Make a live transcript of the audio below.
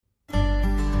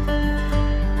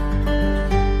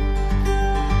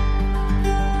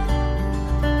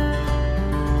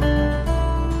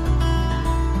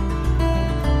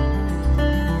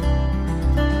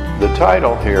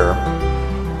title here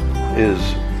is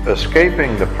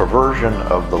Escaping the Perversion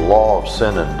of the Law of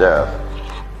Sin and Death.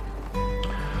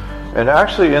 And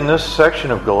actually in this section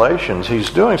of Galatians,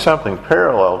 he's doing something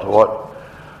parallel to what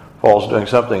Paul's doing,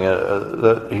 something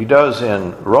that he does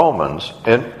in Romans.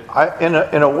 And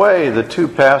in a way, the two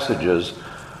passages,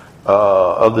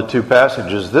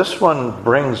 this one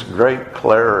brings great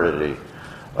clarity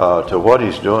to what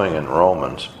he's doing in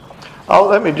Romans.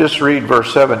 Let me just read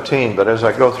verse 17, but as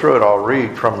I go through it, I'll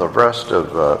read from the rest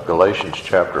of Galatians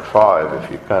chapter 5,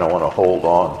 if you kind of want to hold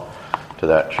on to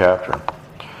that chapter.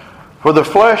 For the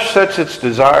flesh sets its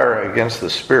desire against the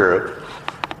Spirit,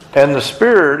 and the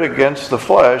Spirit against the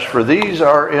flesh, for these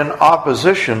are in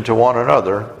opposition to one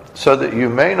another, so that you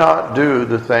may not do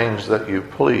the things that you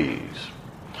please.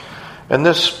 And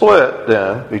this split,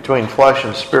 then, between flesh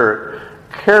and spirit,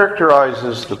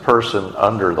 characterizes the person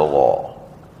under the law.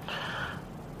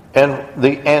 And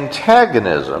the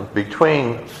antagonism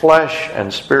between flesh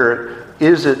and spirit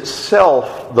is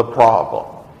itself the problem.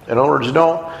 In other words,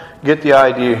 don't get the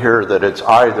idea here that it's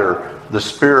either the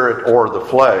spirit or the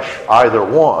flesh, either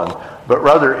one, but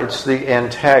rather it's the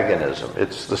antagonism.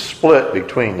 It's the split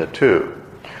between the two.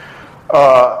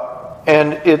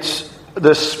 And it's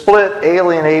the split,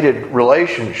 alienated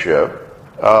relationship,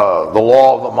 the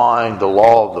law of the mind, the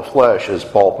law of the flesh, as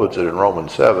Paul puts it in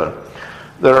Romans 7,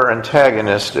 that are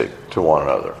antagonistic to one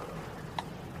another.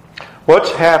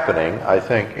 What's happening, I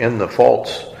think, in the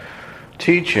false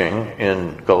teaching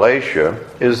in Galatia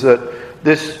is that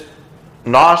this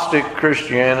Gnostic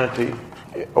Christianity,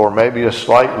 or maybe a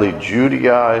slightly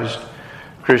Judaized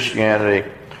Christianity,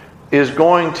 is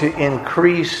going to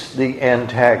increase the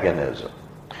antagonism.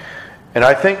 And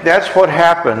I think that's what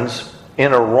happens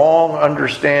in a wrong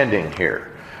understanding here.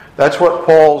 That's what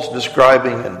Paul's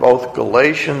describing in both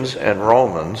Galatians and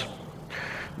Romans,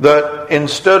 that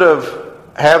instead of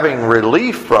having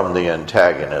relief from the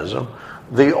antagonism,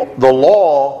 the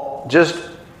law just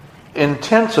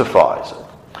intensifies it.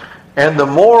 And the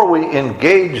more we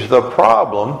engage the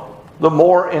problem, the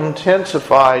more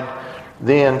intensified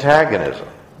the antagonism.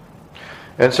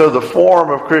 And so the form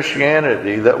of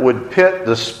Christianity that would pit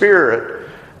the spirit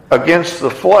against the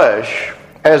flesh,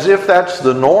 as if that's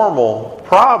the normal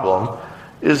problem,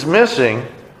 is missing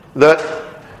that,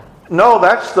 no,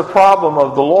 that's the problem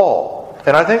of the law.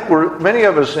 And I think many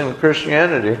of us in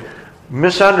Christianity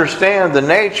misunderstand the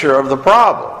nature of the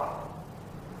problem.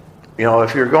 You know,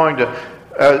 if you're going to,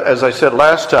 as I said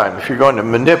last time, if you're going to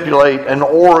manipulate an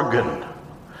organ,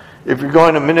 if you're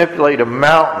going to manipulate a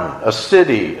mountain, a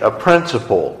city, a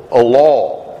principle, a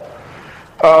law,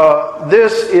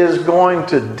 this is going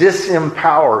to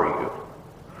disempower you.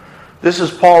 This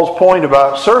is Paul's point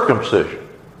about circumcision.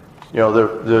 You know,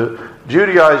 the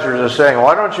Judaizers are saying,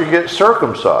 why don't you get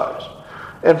circumcised?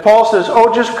 And Paul says,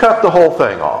 just cut the whole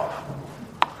thing off.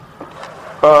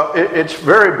 It's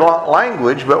very blunt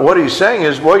language, but what he's saying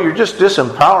is, you're just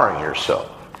disempowering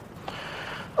yourself.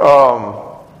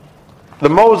 The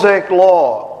Mosaic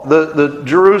Law, the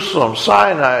Jerusalem,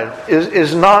 Sinai,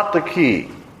 is not the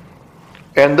key.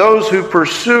 And those who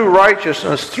pursue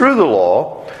righteousness through the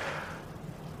law,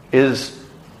 is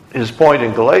his point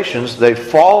in Galatians, they've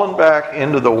fallen back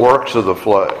into the works of the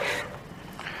flesh.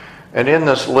 And in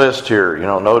this list here,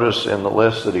 notice in the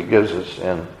list that he gives us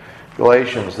in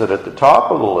Galatians that at the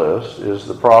top of the list is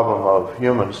the problem of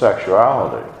human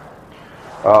sexuality.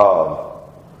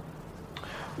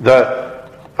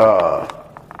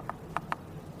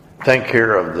 Think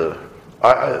here of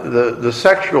the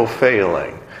sexual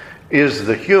failing is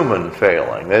the human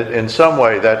failing. In some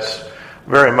way, that's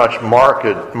very much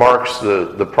marks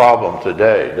the problem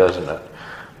today, doesn't it?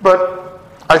 But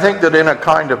I think that in a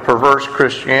kind of perverse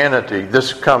Christianity,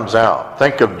 this comes out.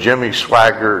 Think of Jimmy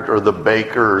Swaggart or the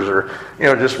Bakers, or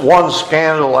just one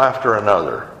scandal after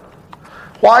another.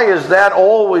 Why is that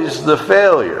always the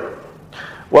failure?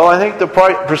 Well, I think the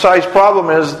precise problem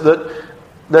is that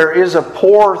there is a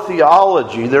poor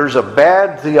theology, there's a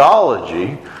bad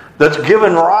theology that's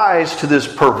given rise to this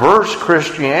perverse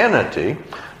Christianity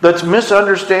that's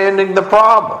misunderstanding the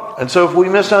problem. And so if we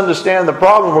misunderstand the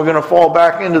problem, we're going to fall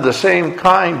back into the same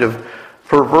kind of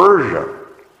perversion.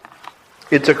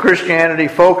 It's a Christianity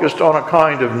focused on a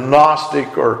kind of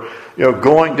Gnostic or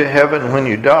going to heaven when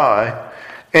you die,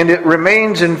 and it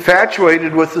remains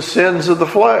infatuated with the sins of the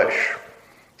flesh.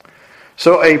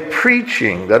 So a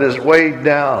preaching that is weighed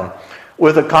down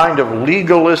with a kind of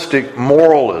legalistic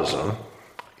moralism,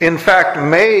 in fact,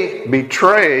 may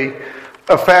betray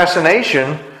a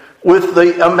fascination with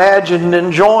the imagined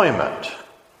enjoyment.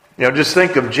 Just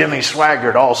think of Jimmy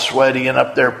Swaggart all sweaty and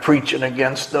up there preaching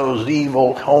against those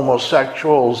evil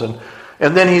homosexuals and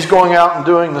And then he's going out and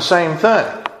doing the same thing.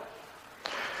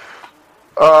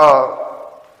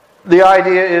 The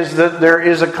idea is that there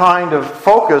is a kind of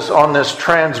focus on this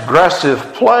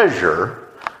transgressive pleasure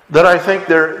that I think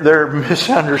they're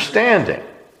misunderstanding.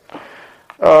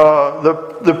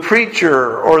 The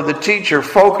preacher or the teacher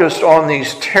focused on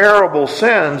these terrible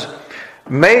sins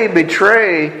may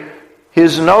betray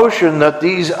his notion that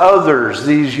these others,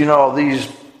 these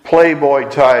playboy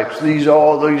types, these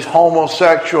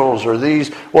homosexuals, or these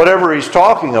whatever he's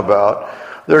talking about,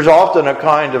 there's often a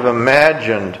kind of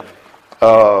imagined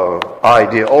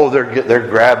idea. Oh, they're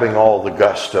grabbing all the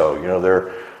gusto,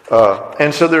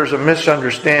 and so there's a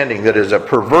misunderstanding that is a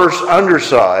perverse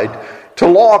underside to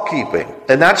law keeping,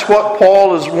 and that's what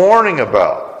Paul is warning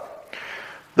about.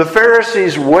 The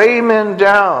Pharisees weigh men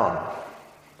down,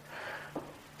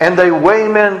 and they weigh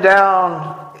men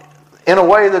down in a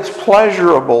way that's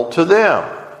pleasurable to them.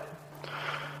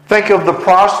 Think of the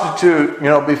prostitute,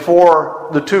 before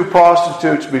the two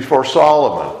prostitutes before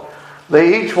Solomon.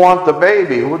 They each want the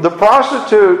baby. The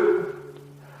prostitute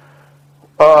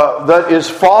that is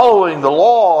following the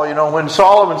law, when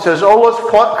Solomon says, let's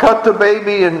cut the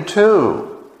baby in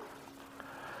two.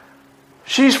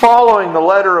 She's following the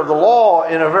letter of the law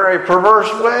in a very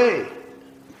perverse way.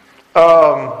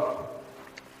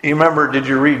 You remember, did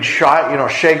you read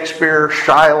Shakespeare,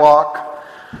 Shylock?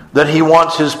 That he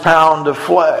wants his pound of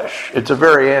flesh. It's a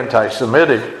very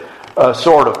anti-Semitic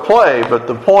sort of play, but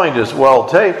the point is well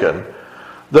taken.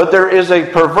 That there is a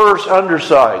perverse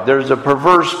underside. There's a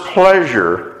perverse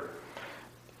pleasure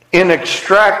in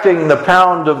extracting the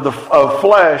pound of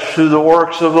flesh through the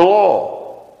works of the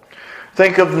law.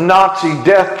 Think of Nazi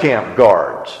death camp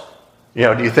guards.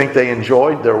 Do you think they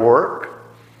enjoyed their work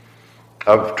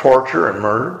of torture and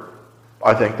murder?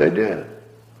 I think they did.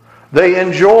 They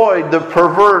enjoyed the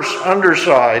perverse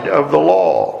underside of the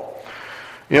law.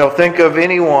 Think of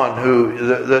anyone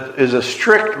that is a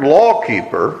strict law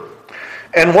keeper,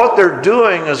 and what they're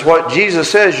doing is what Jesus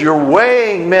says, you're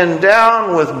weighing men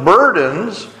down with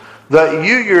burdens that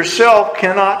you yourself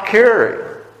cannot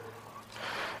carry.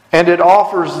 And it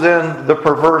offers then the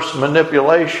perverse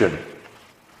manipulation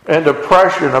and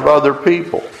oppression of other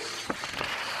people.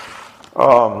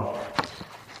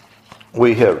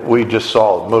 We just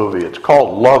saw a movie. It's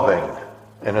called Loving,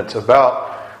 and it's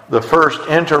about the first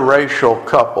interracial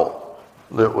couple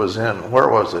that was in, where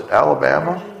was it?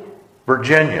 Alabama?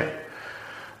 Virginia.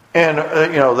 And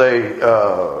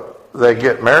they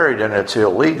get married and it's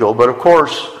illegal, but of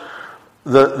course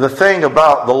the thing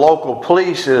about the local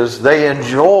police is they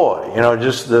enjoy,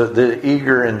 just the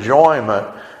eager enjoyment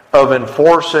of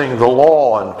enforcing the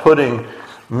law and putting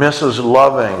Mrs.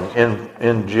 Loving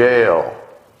in jail.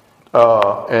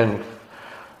 And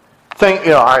think,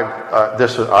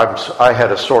 I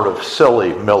had a sort of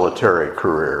silly military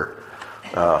career.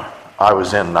 I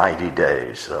was in 90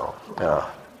 days, so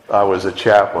I was a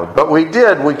chaplain. But we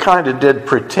kind of did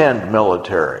pretend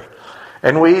military.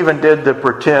 And we even did the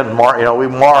pretend, we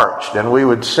marched and we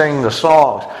would sing the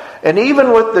songs. And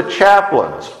even with the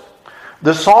chaplains,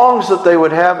 the songs that they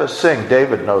would have us sing,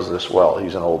 David knows this well,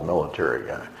 he's an old military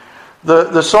guy.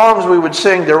 The songs we would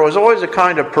sing, there was always a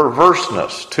kind of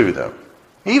perverseness to them.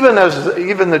 Even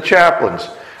the chaplains,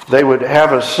 they would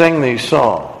have us sing these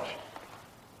songs.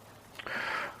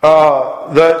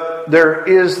 That there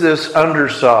is this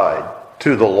underside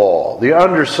to the law, the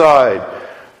underside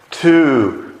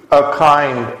to a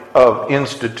kind of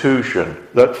institution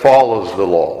that follows the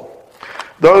law.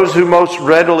 Those who most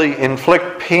readily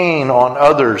inflict pain on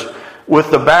others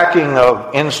with the backing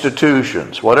of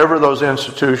institutions, whatever those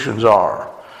institutions are,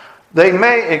 they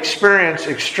may experience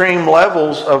extreme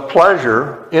levels of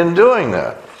pleasure in doing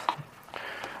that.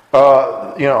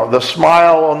 The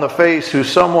smile on the face who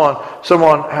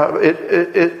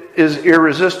it is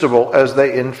irresistible as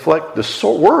they inflict the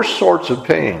worst sorts of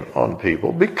pain on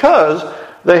people because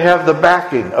they have the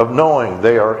backing of knowing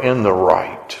they are in the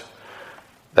right.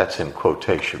 That's in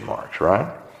quotation marks, right?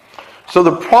 So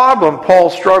the problem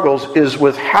Paul struggles is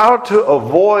with how to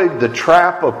avoid the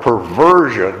trap of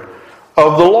perversion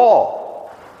of the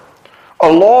law.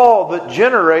 A law that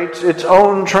generates its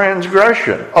own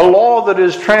transgression. A law that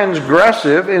is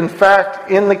transgressive, in fact,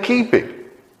 in the keeping.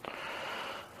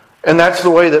 And that's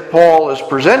the way that Paul is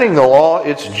presenting the law.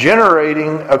 It's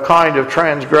generating a kind of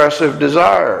transgressive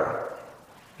desire.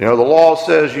 The law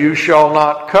says you shall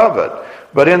not covet.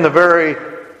 But in the very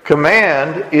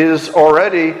command is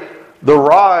already the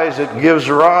rise, it gives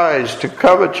rise to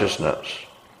covetousness.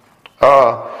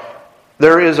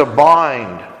 There is a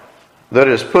bind that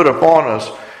is put upon us,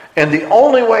 and the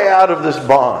only way out of this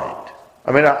bind,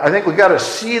 I think we've got to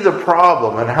see the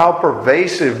problem and how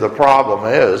pervasive the problem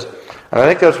is And I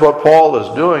think that's what Paul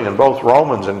is doing in both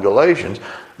Romans and Galatians.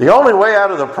 The only way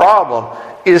out of the problem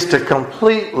is to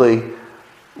completely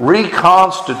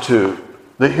reconstitute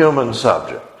the human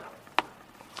subject.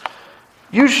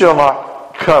 You shall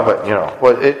not covet,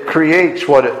 it creates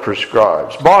what it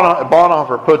prescribes.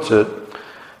 Bonhoeffer puts it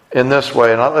in this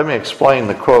way, and let me explain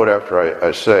the quote after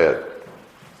I say it.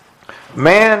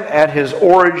 Man at his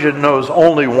origin knows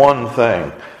only one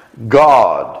thing,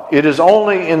 God. It is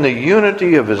only in the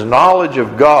unity of his knowledge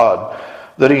of God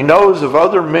that he knows of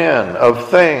other men, of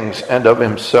things, and of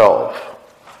himself.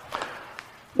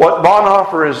 What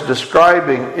Bonhoeffer is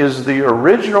describing is the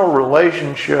original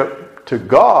relationship to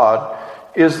God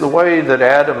is the way that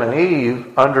Adam and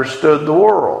Eve understood the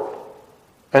world.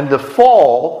 And the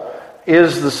fall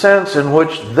is the sense in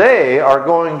which they are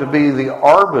going to be the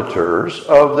arbiters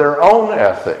of their own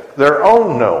ethic, their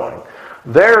own knowing.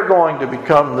 They're going to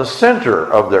become the center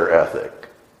of their ethic.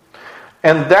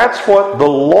 And that's what the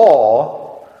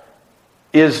law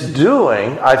is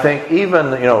doing. I think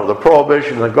even, the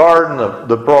prohibition in the garden,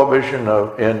 the prohibition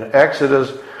in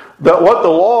Exodus, that what the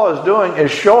law is doing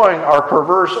is showing our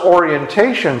perverse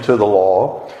orientation to the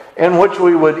law, in which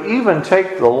we would even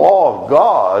take the law of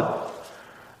God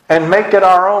and make it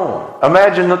our own.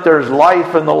 Imagine that there's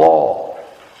life in the law.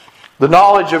 The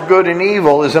knowledge of good and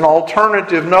evil is an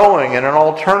alternative knowing and an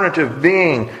alternative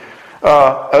being,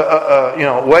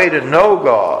 way to know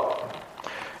God.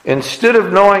 Instead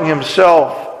of knowing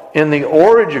himself in the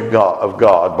origin of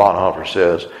God, Bonhoeffer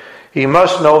says, he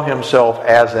must know himself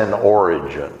as an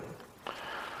origin.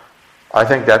 I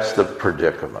think that's the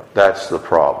predicament. That's the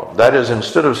problem. That is,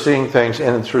 instead of seeing things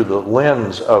in and through the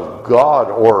lens of God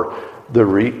or the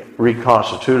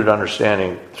reconstituted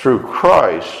understanding through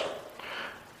Christ,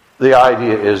 the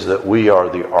idea is that we are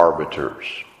the arbiters.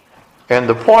 And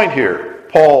the point here,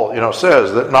 Paul,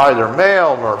 says that neither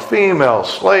male nor female,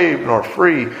 slave nor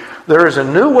free, there is a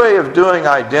new way of doing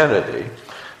identity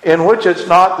in which it's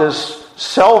not this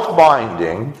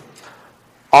self-binding,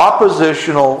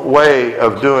 oppositional way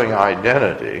of doing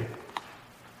identity,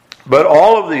 but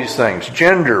all of these things,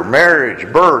 gender,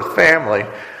 marriage, birth, family,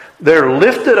 they're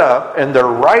lifted up and they're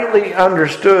rightly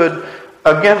understood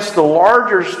against the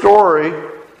larger story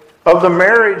of the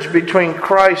marriage between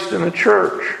Christ and the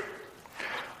church.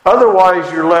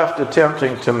 Otherwise, you're left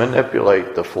attempting to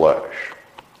manipulate the flesh.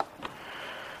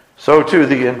 So too,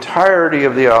 the entirety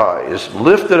of the I is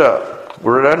lifted up.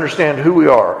 We're to understand who we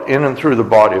are in and through the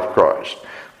body of Christ.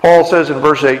 Paul says in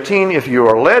verse 18, if you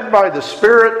are led by the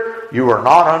Spirit, you are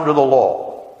not under the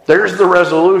law. There's the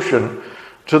resolution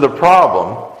to the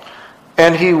problem.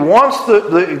 And he wants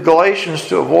the Galatians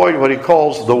to avoid what he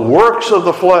calls the works of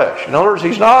the flesh. In other words,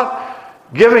 he's not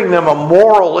giving them a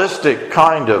moralistic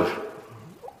kind of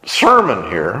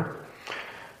sermon here,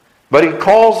 but he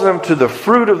calls them to the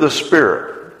fruit of the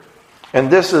Spirit. And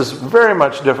this is very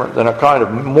much different than a kind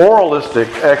of moralistic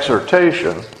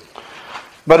exhortation,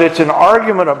 but it's an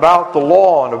argument about the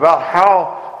law and about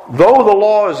how, though the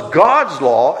law is God's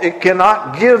law, it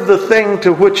cannot give the thing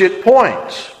to which it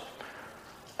points.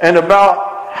 And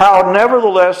about how,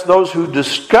 nevertheless, those who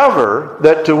discover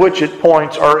that to which it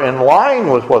points are in line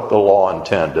with what the law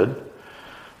intended,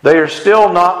 they are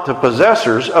still not the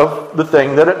possessors of the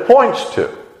thing that it points to.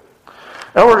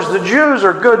 In other words, the Jews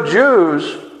are good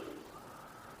Jews.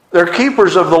 They're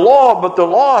keepers of the law, but the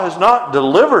law has not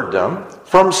delivered them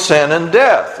from sin and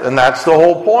death. And that's the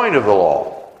whole point of the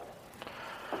law.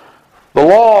 The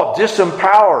law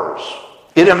disempowers.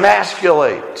 It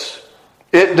emasculates.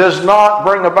 It does not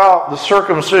bring about the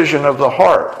circumcision of the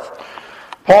heart.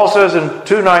 Paul says in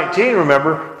 2:19,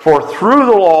 remember, for through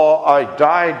the law I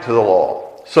died to the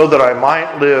law, so that I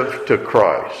might live to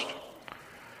Christ,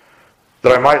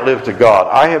 that I might live to God.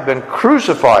 I have been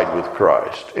crucified with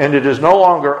Christ, and it is no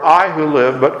longer I who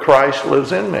live, but Christ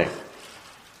lives in me.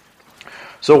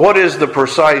 So what is the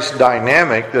precise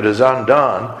dynamic that is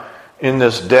undone in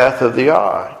this death of the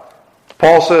I?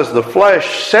 Paul says the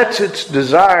flesh sets its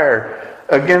desire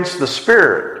against the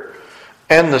Spirit,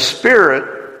 and the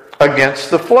Spirit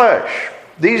against the flesh.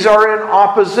 These are in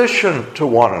opposition to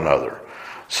one another,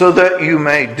 so that you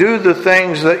may do the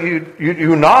things that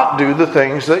you not do the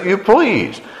things that you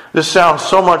please. This sounds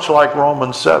so much like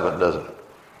Romans 7, doesn't it?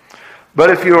 But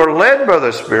if you are led by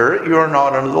the Spirit, you are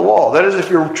not under the law. That is, if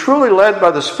you're truly led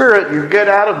by the Spirit, you get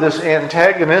out of this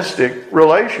antagonistic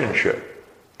relationship.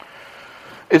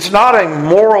 It's not a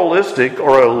moralistic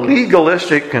or a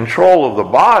legalistic control of the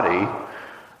body.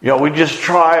 We just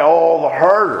try all the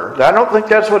harder. I don't think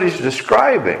that's what he's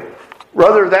describing.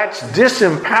 Rather, that's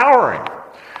disempowering.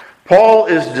 Paul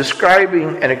is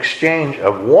describing an exchange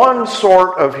of one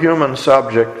sort of human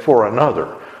subject for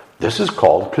another. This is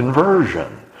called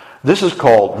conversion. This is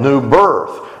called new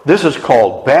birth. This is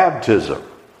called baptism.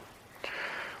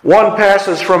 One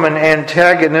passes from an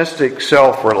antagonistic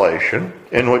self-relation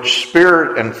in which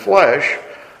spirit and flesh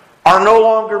are no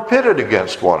longer pitted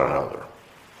against one another.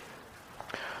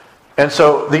 And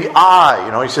so the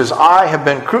I, he says, I have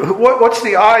been... What's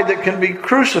the I that can be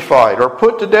crucified or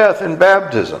put to death in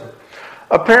baptism?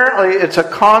 Apparently it's a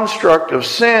construct of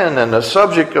sin and a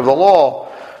subject of the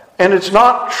law, and it's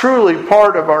not truly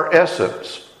part of our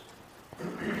essence.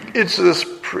 It's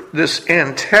this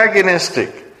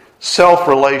antagonistic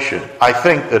self-relation, I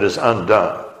think, that is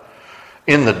undone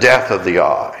in the death of the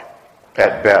I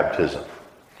at baptism.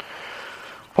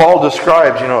 Paul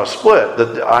describes, a split,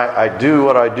 that I do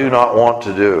what I do not want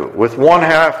to do. With one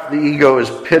half, the ego is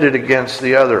pitted against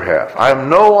the other half. I am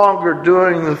no longer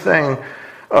doing the thing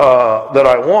that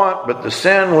I want, but the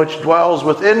sin which dwells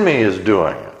within me is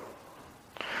doing it.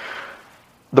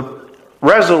 The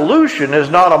resolution is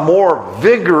not a more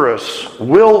vigorous,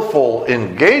 willful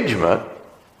engagement,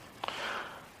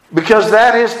 because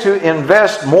that is to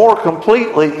invest more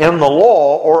completely in the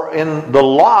law or in the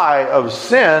lie of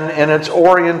sin in its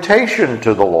orientation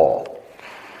to the law.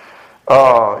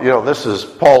 This is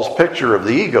Paul's picture of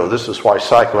the ego. This is why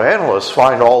psychoanalysts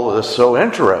find all of this so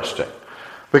interesting.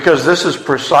 Because this is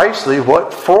precisely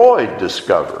what Freud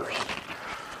discovers.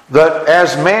 That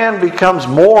as man becomes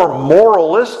more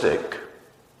moralistic,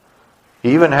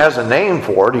 he even has a name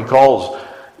for it. He calls,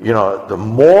 the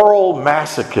moral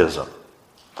masochism.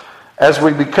 As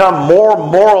we become more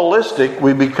moralistic,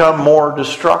 we become more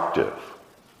destructive.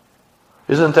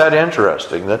 Isn't that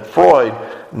interesting? That Freud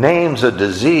names a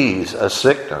disease, a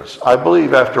sickness. I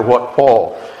believe after what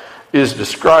Paul is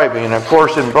describing. And of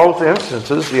course, in both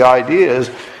instances, the idea is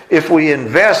if we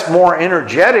invest more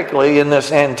energetically in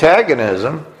this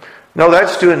antagonism,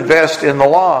 that's to invest in the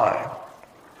lie.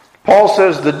 Paul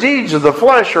says the deeds of the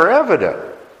flesh are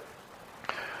evident.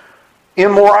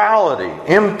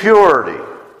 Immorality, impurity,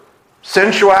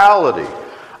 sensuality,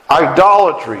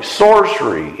 idolatry,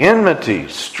 sorcery, enmity,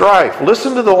 strife.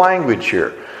 Listen to the language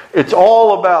here. It's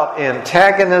all about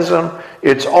antagonism.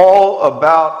 It's all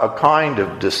about a kind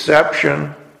of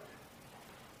deception.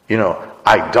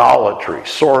 Idolatry,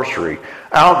 sorcery,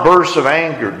 outbursts of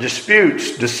anger,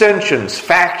 disputes, dissensions,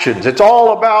 factions. It's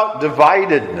all about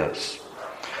dividedness,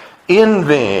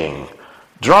 envying,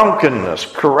 drunkenness,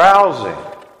 carousing.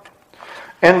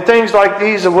 And things like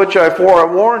these of which I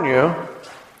forewarn you,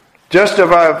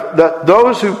 that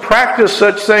those who practice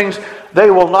such things, they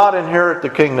will not inherit the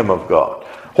kingdom of God.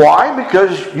 Why?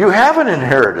 Because you haven't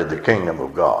inherited the kingdom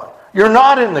of God. You're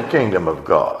not in the kingdom of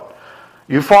God.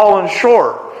 You've fallen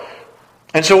short.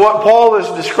 And so what Paul is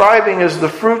describing is the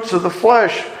fruits of the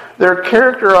flesh. They're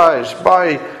characterized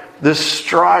by this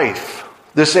strife,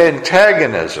 this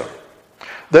antagonism,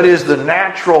 that is the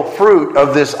natural fruit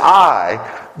of this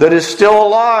I that is still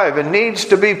alive and needs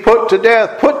to be put to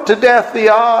death. Put to death the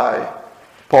I,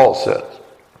 Paul says.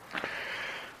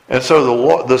 And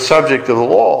so the subject of the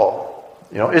law,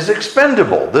 is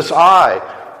expendable. This I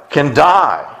can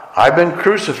die. I've been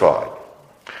crucified.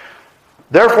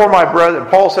 Therefore, my brethren,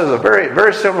 Paul says a very,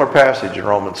 very similar passage in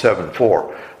Romans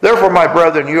 7:4. Therefore, my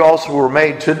brethren, you also were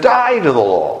made to die to the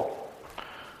law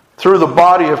through the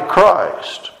body of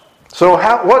Christ. So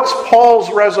what's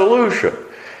Paul's resolution?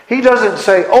 He doesn't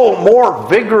say, more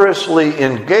vigorously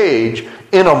engage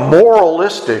in a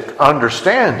moralistic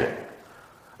understanding.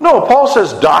 No, Paul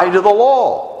says, die to the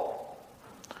law.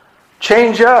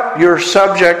 Change up your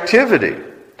subjectivity.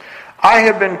 I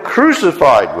have been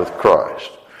crucified with Christ.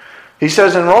 He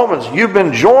says in Romans, you've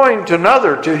been joined to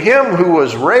another, to him who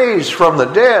was raised from the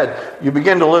dead. You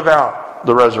begin to live out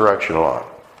the resurrection life.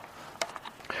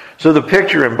 So the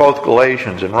picture in both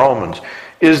Galatians and Romans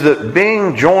is that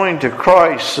being joined to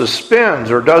Christ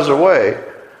suspends or does away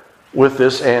with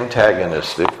this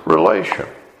antagonistic relation.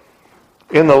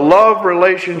 In the love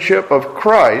relationship of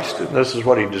Christ, and this is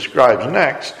what he describes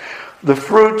next, the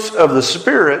fruits of the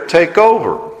Spirit take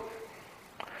over.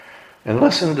 And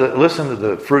listen to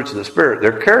the fruits of the Spirit.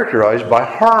 They're characterized by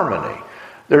harmony.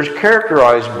 They're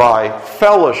characterized by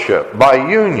fellowship, by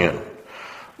union,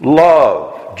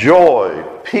 love, joy,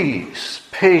 peace,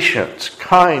 patience,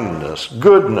 kindness,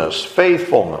 goodness,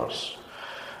 faithfulness,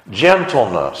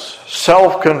 gentleness,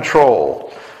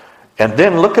 self-control. And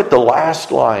then look at the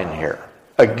last line here.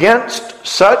 Against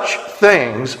such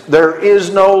things there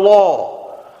is no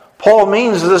law. Paul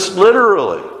means this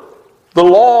literally. The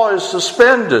law is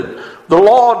suspended. The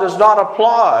law does not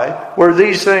apply where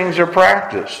these things are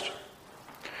practiced.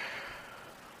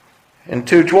 In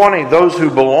 2:20, those who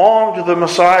belong to the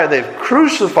Messiah, they've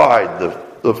crucified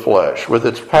the flesh with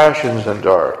its passions and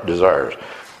desires.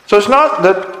 So it's not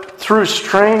that through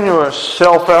strenuous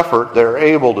self-effort they're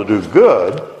able to do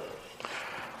good.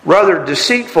 Rather,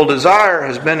 deceitful desire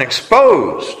has been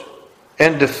exposed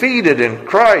and defeated in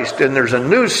Christ, and there's a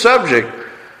new subject.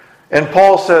 And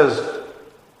Paul says,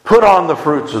 put on the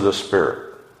fruits of the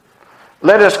Spirit.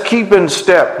 Let us keep in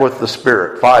step with the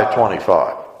Spirit,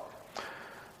 5:25.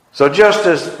 So just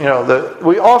as,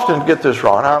 we often get this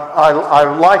wrong. I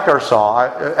like our song.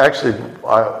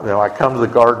 I Come to the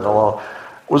Garden Alone.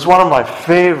 It was one of my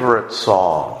favorite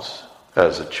songs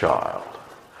as a child.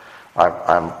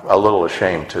 I'm a little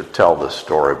ashamed to tell this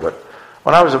story, but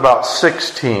when I was about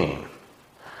 16,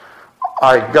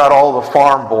 I got all the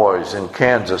farm boys in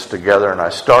Kansas together and I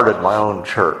started my own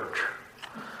church.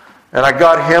 And I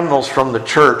got hymnals from the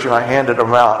church and I handed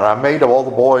them out and I made all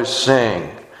the boys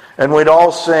sing. And we'd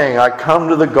all sing, I come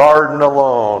to the garden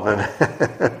alone.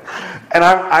 And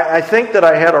I think that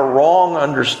I had a wrong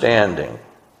understanding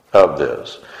of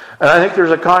this. And I think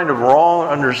there's a kind of wrong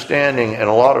understanding in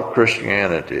a lot of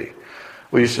Christianity.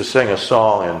 We used to sing a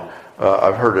song, and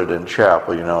I've heard it in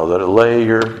chapel, that lay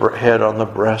your head on the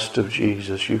breast of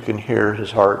Jesus. You can hear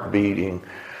his heart beating.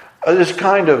 This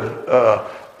kind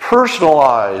of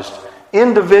personalized,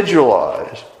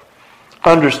 individualized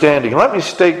understanding. Let me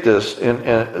state this.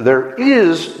 There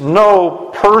is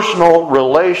no personal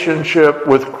relationship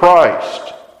with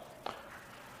Christ.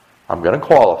 I'm going to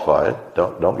qualify it.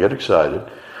 Don't get excited.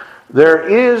 There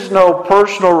is no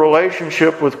personal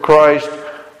relationship with Christ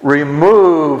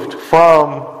removed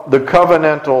from the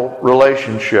covenantal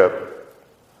relationship,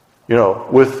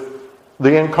 with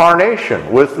the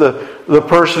incarnation, with the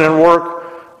person and work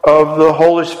of the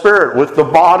Holy Spirit, with the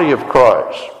body of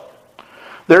Christ.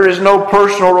 There is no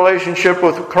personal relationship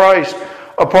with Christ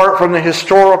apart from the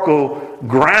historical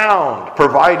ground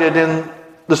provided in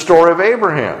the story of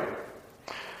Abraham.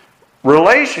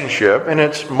 Relationship in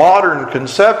its modern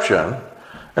conception,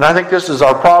 and I think this is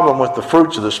our problem with the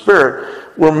fruits of the Spirit,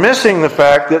 we're missing the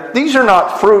fact that these are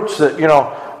not fruits that,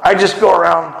 I just go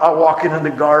around, I walk into the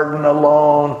garden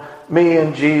alone, me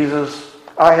and Jesus.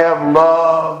 I have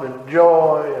love and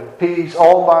joy and peace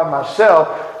all by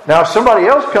myself. Now, if somebody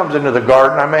else comes into the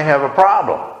garden, I may have a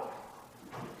problem.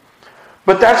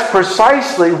 But that's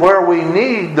precisely where we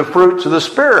need the fruits of the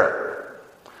Spirit.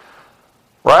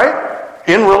 Right?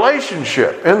 In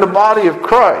relationship, in the body of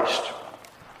Christ.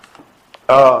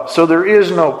 So there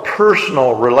is no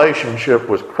personal relationship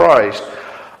with Christ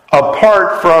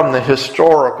apart from the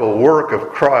historical work of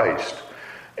Christ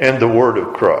and the Word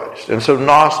of Christ. And so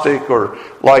Gnostic or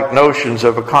like notions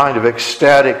of a kind of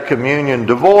ecstatic communion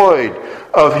devoid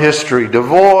of history,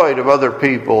 devoid of other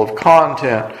people, of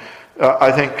content,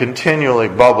 I think continually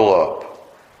bubble up.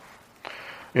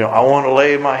 I want to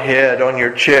lay my head on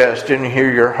your chest and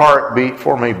hear your heart beat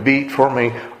for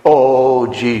me,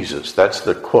 oh Jesus. That's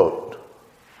the quote.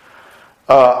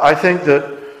 I think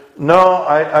that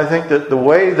the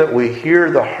way that we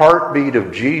hear the heartbeat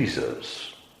of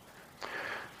Jesus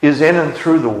is in and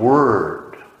through the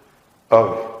Word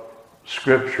of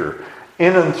Scripture,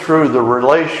 in and through the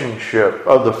relationship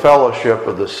of the fellowship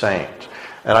of the saints.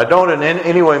 And I don't in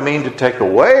any way mean to take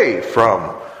away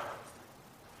from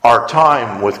our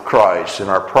time with Christ and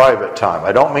our private time.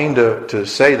 I don't mean to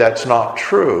say that's not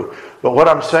true. But what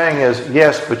I'm saying is,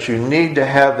 yes, but you need to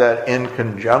have that in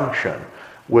conjunction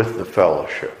with the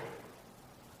fellowship.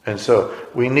 And so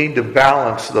we need to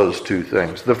balance those two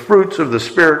things. The fruits of the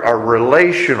Spirit are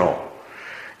relational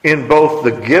in both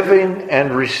the giving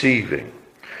and receiving.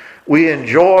 We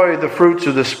enjoy the fruits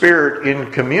of the Spirit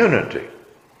in community.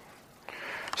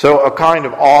 So a kind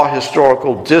of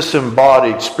ahistorical,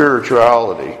 disembodied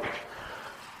spirituality.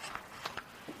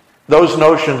 Those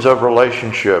notions of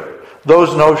relationship,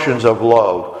 those notions of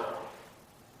love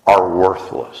are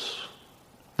worthless.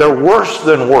 They're worse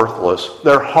than worthless.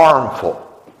 They're harmful.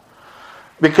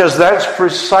 Because that's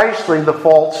precisely the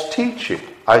false teaching,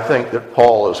 I think, that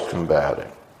Paul is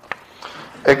combating.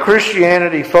 A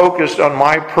Christianity focused on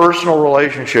my personal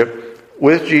relationship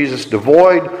with Jesus,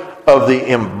 devoid of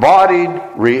the embodied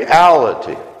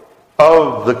reality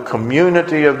of the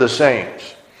community of the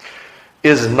saints,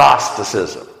 is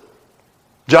Gnosticism.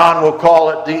 John will call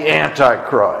it the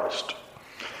Antichrist.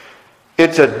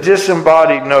 It's a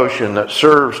disembodied notion that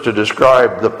serves to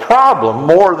describe the problem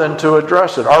more than to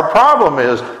address it. Our problem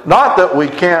is not that we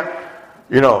can't,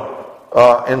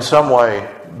 in some way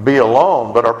be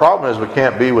alone, but our problem is we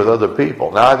can't be with other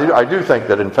people. Now, I do think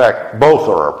that, in fact, both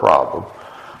are a problem.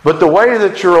 But the way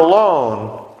that you're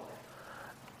alone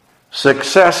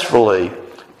successfully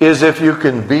is if you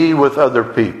can be with other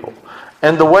people.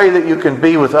 And the way that you can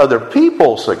be with other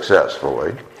people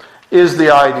successfully is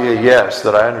the idea, yes,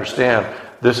 that I understand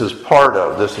this is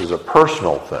a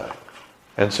personal thing.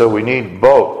 And so we need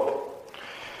both.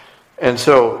 And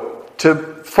so to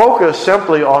focus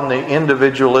simply on the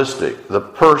individualistic, the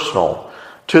personal,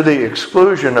 to the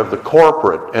exclusion of the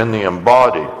corporate and the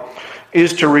embodied,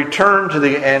 is to return to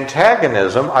the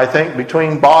antagonism, I think,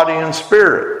 between body and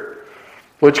spirit,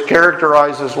 which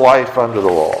characterizes life under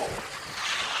the law.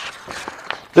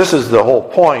 This is the whole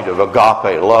point of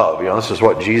agape love. This is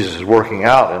what Jesus is working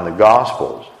out in the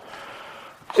Gospels.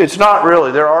 It's not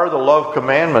really, there are the love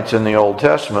commandments in the Old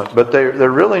Testament, but they're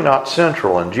really not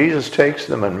central, and Jesus takes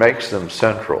them and makes them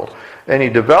central. And he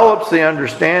develops the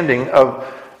understanding of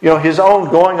his own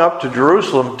going up to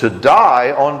Jerusalem to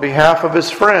die on behalf of his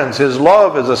friends. His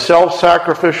love is a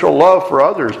self-sacrificial love for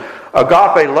others.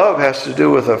 Agape love has to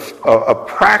do with a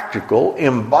practical,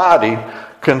 embodied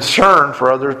concern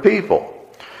for other people.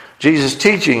 Jesus'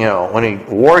 teaching, when he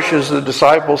washes the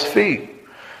disciples' feet,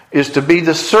 is to be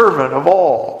the servant of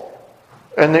all.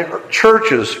 And the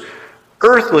church's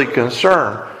earthly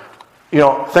concern,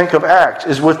 think of Acts,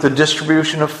 is with the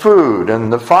distribution of food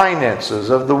and the finances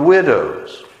of the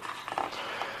widows.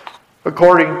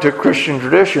 According to Christian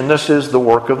tradition, this is the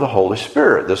work of the Holy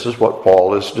Spirit. This is what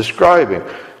Paul is describing.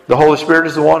 The Holy Spirit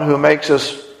is the one who makes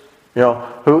us,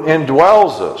 who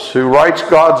indwells us, who writes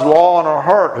God's law in our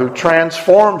heart, who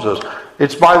transforms us.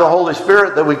 It's by the Holy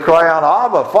Spirit that we cry out,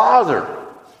 Abba, Father,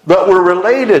 that we're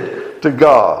related to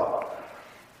God,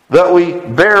 that we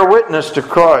bear witness to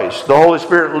Christ. The Holy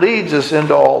Spirit leads us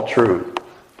into all truth.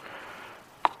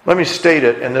 Let me state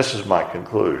it, and this is my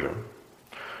conclusion.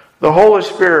 The Holy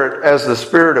Spirit, as the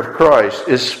Spirit of Christ,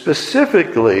 is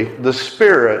specifically the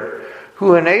Spirit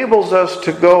who enables us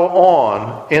to go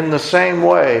on in the same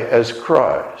way as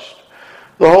Christ.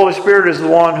 The Holy Spirit is the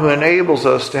one who enables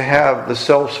us to have the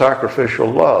self-sacrificial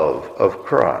love of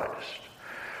Christ.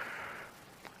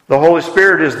 The Holy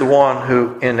Spirit is the one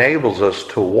who enables us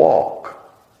to walk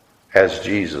as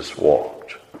Jesus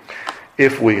walked.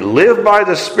 If we live by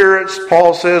the Spirit,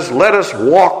 Paul says, let us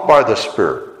walk by the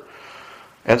Spirit.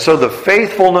 And so the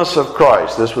faithfulness of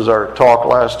Christ, this was our talk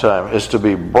last time, is to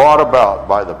be brought about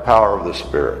by the power of the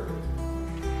Spirit.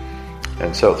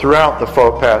 And so throughout the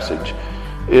passage,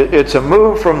 it's a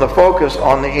move from the focus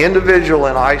on the individual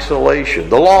in isolation.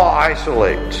 The law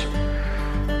isolates,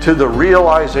 to the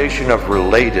realization of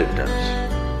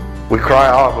relatedness. We cry,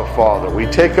 Abba, Father. We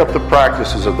take up the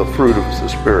practices of the fruit of the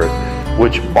Spirit,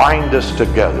 which bind us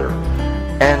together.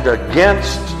 And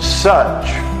against such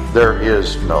there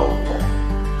is no law.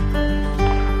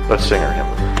 Let's sing our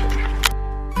hymn.